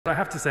I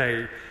have to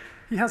say,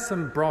 he has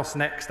some brass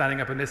neck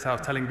standing up in this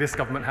House telling this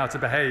government how to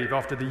behave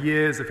after the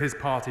years of his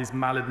party's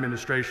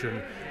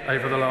maladministration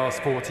over the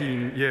last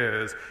 14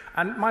 years.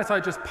 And might I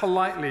just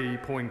politely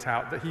point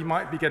out that he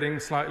might be getting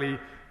slightly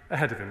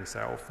ahead of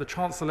himself. The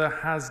Chancellor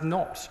has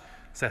not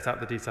set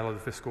out the detail of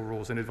the fiscal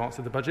rules in advance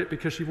of the budget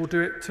because she will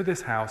do it to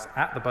this House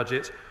at the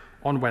budget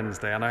on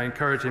Wednesday, and I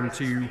encourage him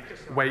to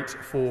wait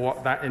for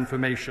that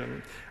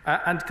information.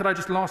 And could I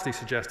just lastly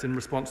suggest, in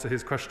response to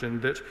his question,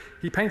 that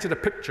he painted a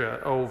picture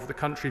of the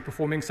country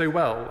performing so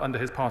well under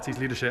his party's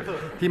leadership.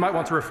 He might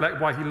want to reflect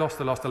why he lost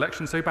the last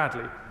election so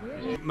badly.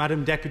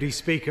 Madam Deputy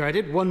Speaker, I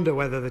did wonder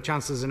whether the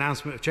Chancellor's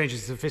announcement of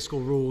changes to the fiscal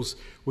rules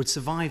would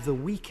survive the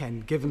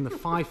weekend, given the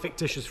 5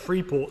 fictitious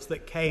free ports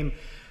that came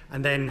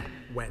and then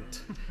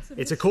went.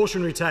 It's a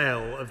cautionary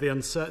tale of the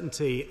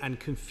uncertainty and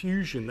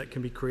confusion that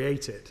can be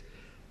created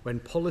when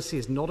policy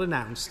is not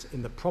announced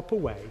in the proper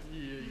way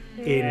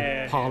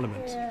in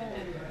Parliament.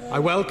 I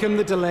welcome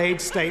the delayed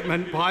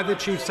statement by the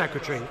Chief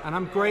Secretary, and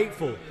I'm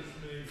grateful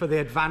for the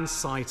advanced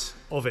sight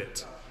of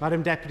it.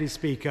 Madam Deputy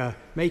Speaker,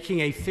 making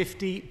a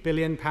 £50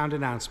 billion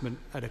announcement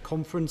at a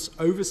conference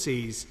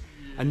overseas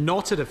and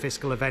not at a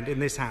fiscal event in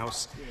this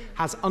House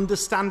has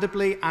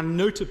understandably and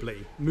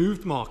notably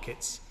moved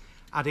markets,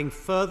 adding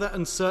further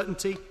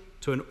uncertainty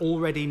to an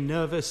already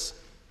nervous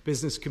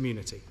business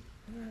community.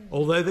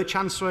 Although the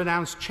Chancellor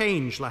announced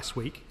change last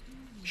week,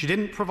 she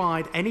didn't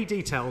provide any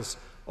details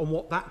on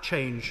what that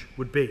change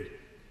would be.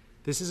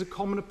 This is a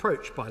common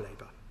approach by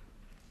Labour.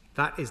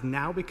 That is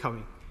now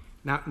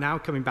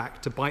coming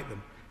back to bite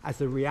them as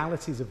the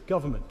realities of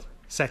government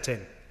set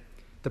in.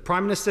 The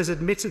Prime Minister has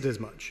admitted as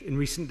much in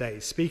recent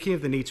days, speaking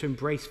of the need to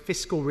embrace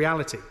fiscal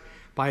reality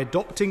by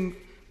adopting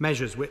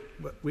measures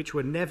which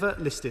were never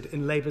listed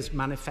in Labour's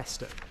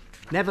manifesto.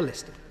 Never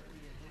listed.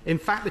 In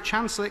fact, the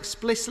Chancellor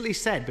explicitly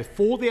said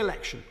before the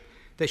election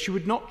that she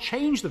would not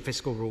change the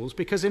fiscal rules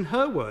because, in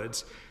her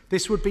words,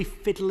 this would be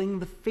fiddling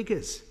the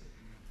figures.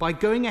 By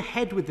going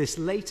ahead with this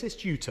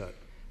latest U-turn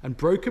and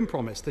broken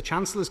promise, the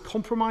Chancellor's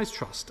compromised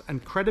trust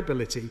and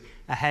credibility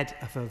ahead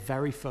of her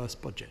very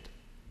first budget.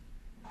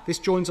 This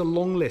joins a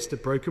long list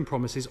of broken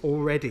promises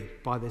already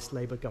by this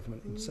Labour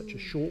government in such a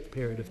short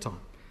period of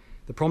time.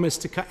 The promise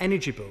to cut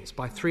energy bills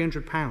by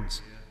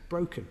 £300,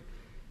 broken.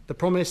 The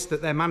promise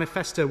that their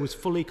manifesto was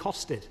fully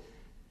costed,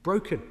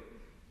 broken.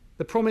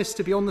 The promise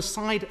to be on the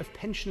side of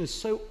pensioners,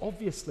 so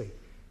obviously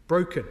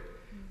broken.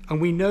 And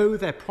we know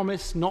their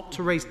promise not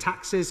to raise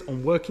taxes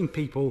on working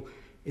people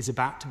is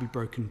about to be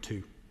broken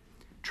too.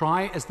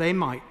 Try as they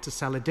might to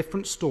sell a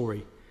different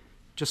story,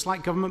 just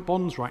like government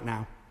bonds right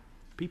now,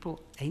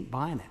 people ain't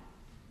buying it.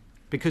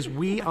 Because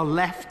we are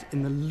left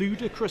in the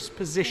ludicrous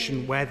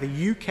position where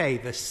the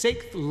UK, the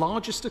 6th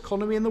largest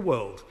economy in the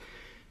world,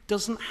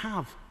 doesn't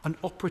have an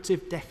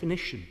operative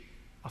definition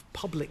of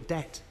public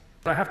debt.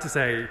 I have to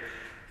say,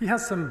 he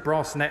has some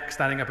brass neck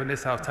standing up in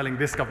this House telling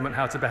this government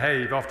how to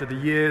behave after the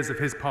years of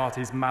his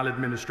party's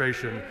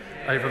maladministration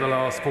over the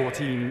last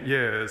 14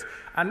 years.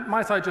 And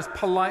might I just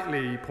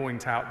politely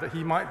point out that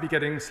he might be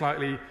getting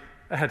slightly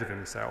ahead of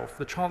himself.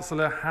 The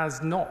Chancellor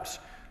has not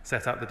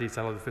set out the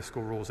detail of the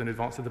fiscal rules in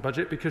advance of the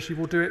budget because she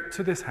will do it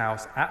to this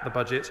House at the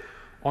budget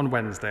on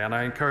Wednesday, and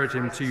I encourage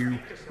him to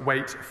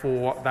wait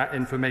for that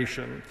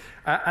information.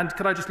 And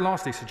could I just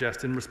lastly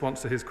suggest, in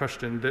response to his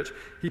question, that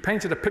he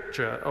painted a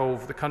picture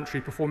of the country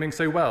performing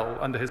so well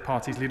under his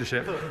party's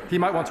leadership. He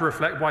might want to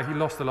reflect why he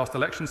lost the last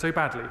election so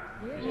badly.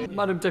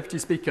 Madam Deputy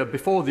Speaker,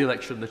 before the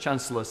election, the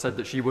Chancellor said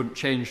that she wouldn't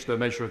change the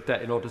measure of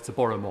debt in order to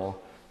borrow more,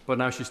 but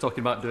now she's talking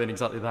about doing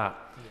exactly that.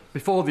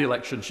 Before the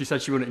election, she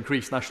said she wouldn't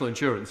increase national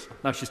insurance.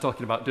 Now she's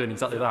talking about doing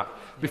exactly that.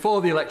 Before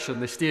the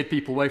election, they steered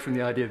people away from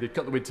the idea they'd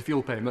cut the winter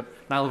fuel payment.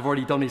 Now they've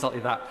already done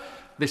exactly that.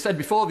 They said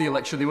before the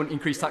election they wouldn't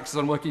increase taxes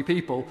on working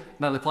people.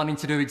 Now they're planning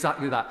to do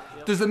exactly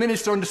that. Does the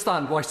Minister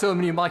understand why so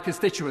many of my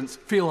constituents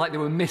feel like they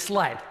were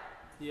misled?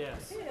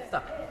 Yes.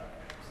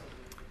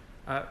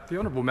 The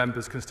honourable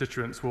member's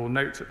constituents will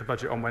note at the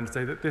budget on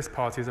Wednesday that this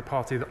party is a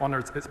party that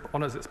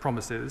honours its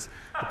promises.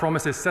 The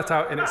promises set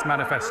out in its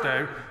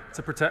manifesto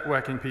to protect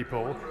working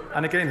people.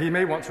 And again, he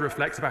may want to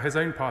reflect about his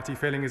own party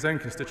failing his own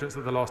constituents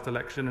at the last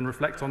election and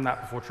reflect on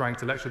that before trying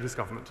to lecture this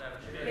government.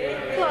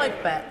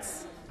 Clive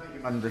Betts. Thank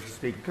you, Madam Deputy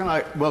Speaker. Can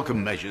I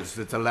welcome measures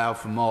that allow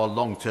for more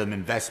long-term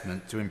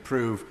investment to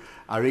improve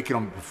our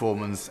economic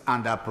performance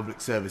and our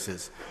public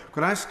services?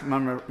 Could I ask my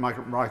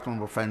right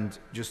honourable friend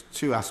just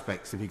 2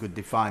 aspects, if he could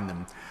define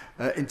them?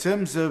 In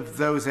terms of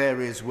those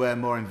areas where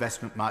more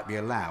investment might be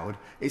allowed,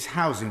 is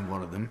housing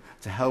one of them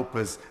to help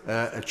us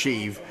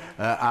achieve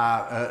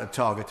our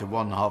target of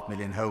 1.5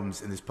 million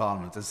homes in this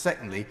Parliament? And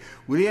secondly,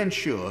 will he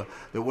ensure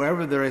that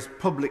wherever there is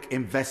public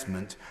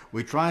investment,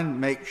 we try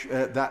and make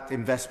that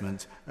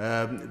investment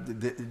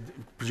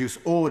produce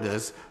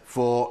orders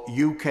for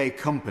UK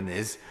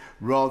companies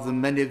rather than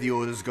many of the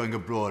orders going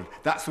abroad?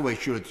 That's the way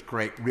sure to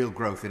create real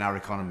growth in our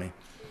economy.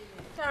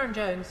 Darren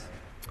Jones.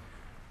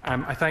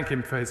 I thank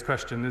him for his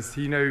question, as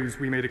he knows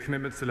we made a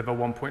commitment to deliver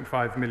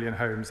 1.5 million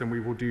homes, and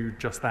we will do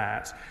just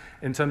that.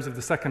 In terms of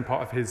the second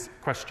part of his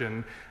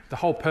question, the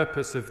whole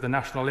purpose of the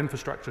National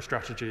Infrastructure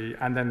Strategy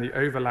and then the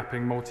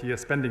overlapping multi-year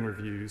spending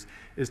reviews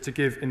is to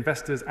give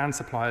investors and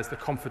suppliers the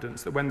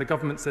confidence that when the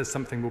government says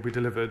something will be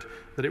delivered,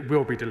 that it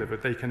will be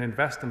delivered. They can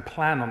invest and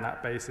plan on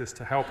that basis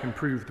to help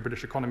improve the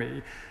British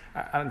economy.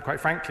 And quite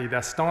frankly,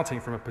 they're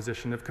starting from a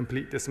position of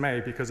complete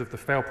dismay because of the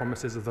failed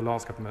promises of the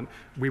last government.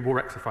 We will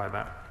rectify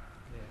that.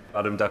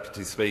 Madam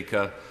Deputy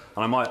Speaker,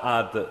 and I might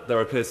add that there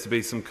appears to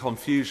be some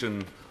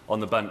confusion on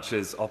the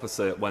benches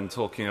opposite when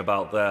talking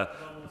about their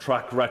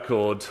track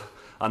record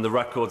and the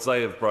records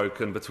they have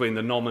broken between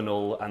the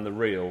nominal and the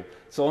real.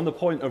 So on the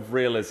point of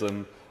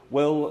realism,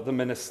 will the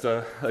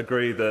Minister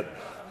agree that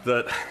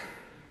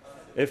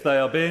if we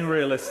are being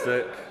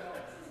realistic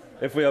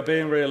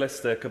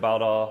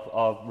about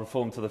our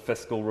reform to the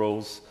fiscal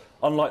rules,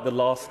 unlike the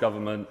last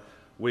government,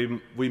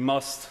 we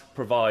must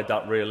provide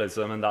that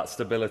realism and that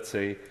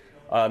stability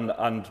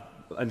and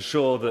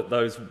ensure that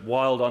those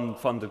wild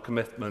unfunded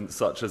commitments,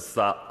 such as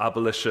that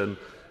abolition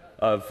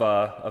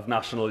of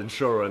national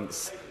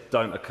insurance,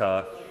 don't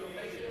occur.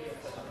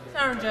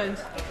 Darren Jones.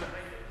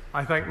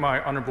 I thank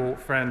my honourable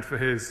friend for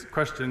his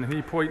question.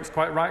 He points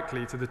quite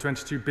rightly to the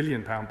 £22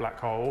 billion black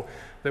hole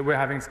that we're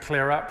having to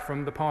clear up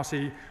from the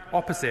party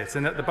opposite.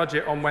 And at the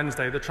budget on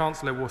Wednesday, the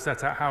Chancellor will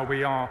set out how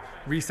we are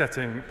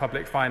resetting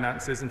public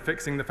finances and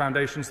fixing the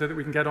foundations so that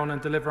we can get on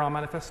and deliver our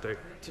manifesto.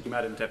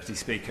 Madam Deputy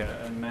Speaker,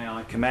 and may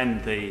I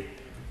commend the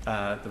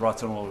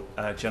Right Honourable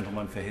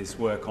Gentleman for his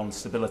work on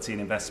stability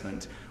and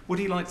investment. Would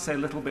he like to say a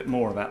little bit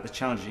more about the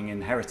challenging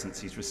inheritance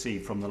he's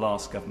received from the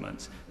last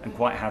government and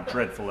quite how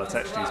dreadful that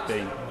actually has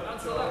been?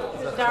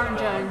 Darren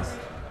Jones.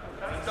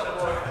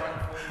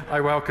 I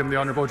welcome the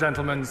honourable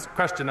gentleman's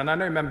question, and I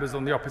know members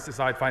on the opposite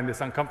side find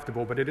this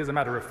uncomfortable, but it is a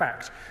matter of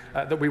fact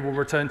that we will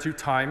return to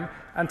time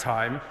and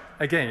time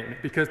again,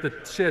 because the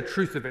sheer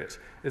truth of it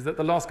is that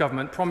the last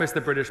government promised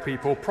the British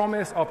people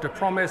promise after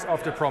promise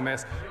after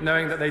promise,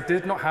 knowing that they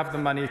did not have the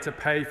money to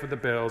pay for the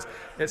bills.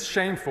 It's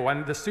shameful,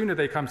 and the sooner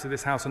they come to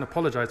this House and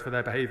apologise for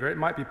their behaviour, it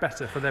might be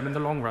better for them in the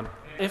long run.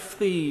 If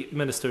the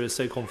Minister is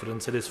so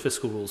confident in his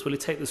fiscal rules, will he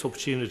take this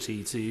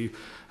opportunity to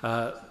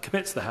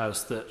commit to the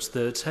House that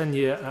the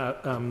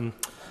 10-year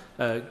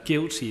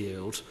gilt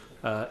yield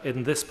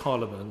in this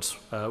Parliament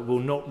will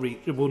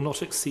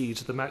not exceed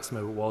the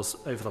maximum it was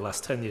over the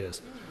last 10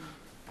 years?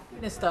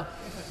 Minister.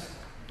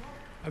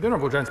 The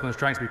honourable gentleman is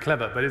trying to be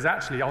clever, but is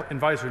actually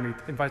inviting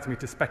me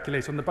to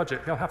speculate on the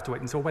budget. He'll have to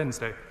wait until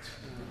Wednesday.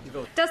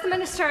 Does the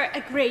Minister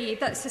agree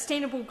that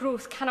sustainable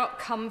growth cannot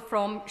come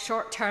from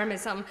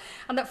short-termism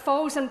and that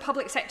falls in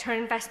public sector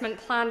investment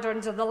planned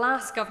under the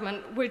last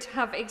government would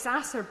have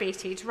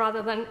exacerbated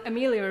rather than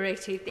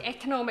ameliorated the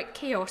economic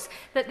chaos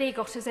that they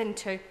got us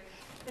into?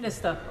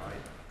 Minister.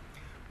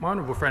 My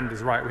honourable friend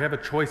is right. We have a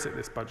choice at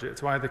this budget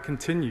to either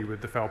continue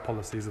with the failed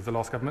policies of the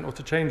last government or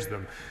to change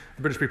them.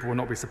 The British people will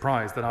not be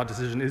surprised that our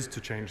decision is to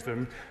change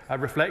them,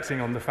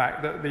 reflecting on the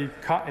fact that the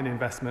cut in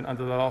investment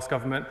under the last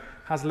government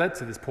has led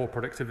to this poor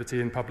productivity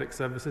in public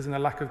services and a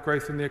lack of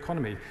growth in the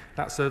economy.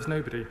 That serves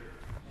nobody.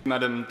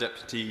 Madam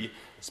Deputy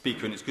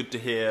Speaker, and it's good to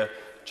hear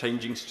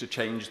change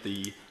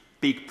the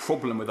big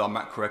problem with our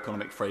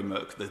macroeconomic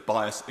framework, the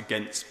bias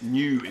against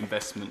new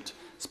investment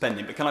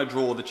spending. But can I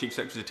draw the Chief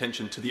Secretary's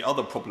attention to the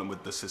other problem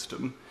with the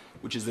system,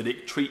 which is that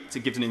it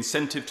gives an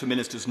incentive to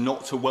ministers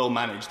not to well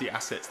manage the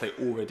assets they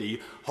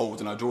already hold.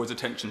 And I draw his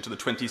attention to the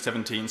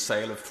 2017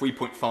 sale of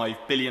 £3.5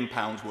 billion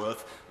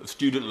worth of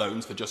student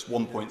loans for just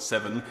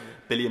 £1.7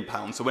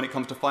 billion. So when it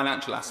comes to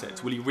financial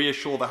assets, will he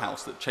reassure the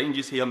House that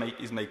changes he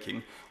is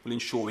making will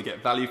ensure we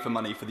get value for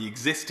money for the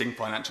existing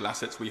financial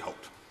assets we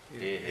hold?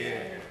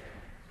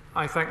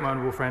 I thank my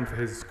honourable friend for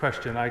his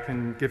question. I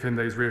can give him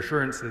those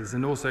reassurances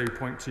and also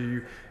point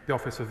to the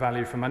Office for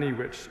Value for Money,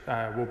 which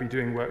will be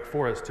doing work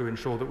for us to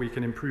ensure that we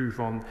can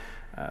improve on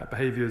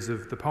behaviours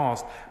of the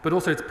past, but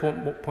also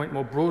to point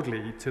more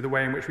broadly to the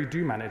way in which we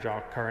do manage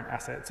our current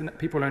assets. And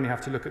people only have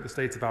to look at the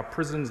state of our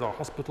prisons, our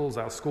hospitals,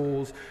 our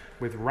schools,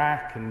 with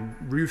rack and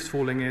roofs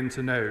falling in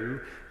to know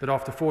that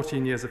after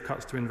 14 years of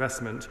cuts to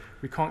investment,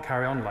 we can't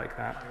carry on like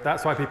that.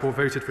 That's why people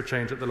voted for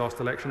change at the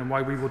last election and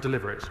why we will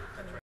deliver it.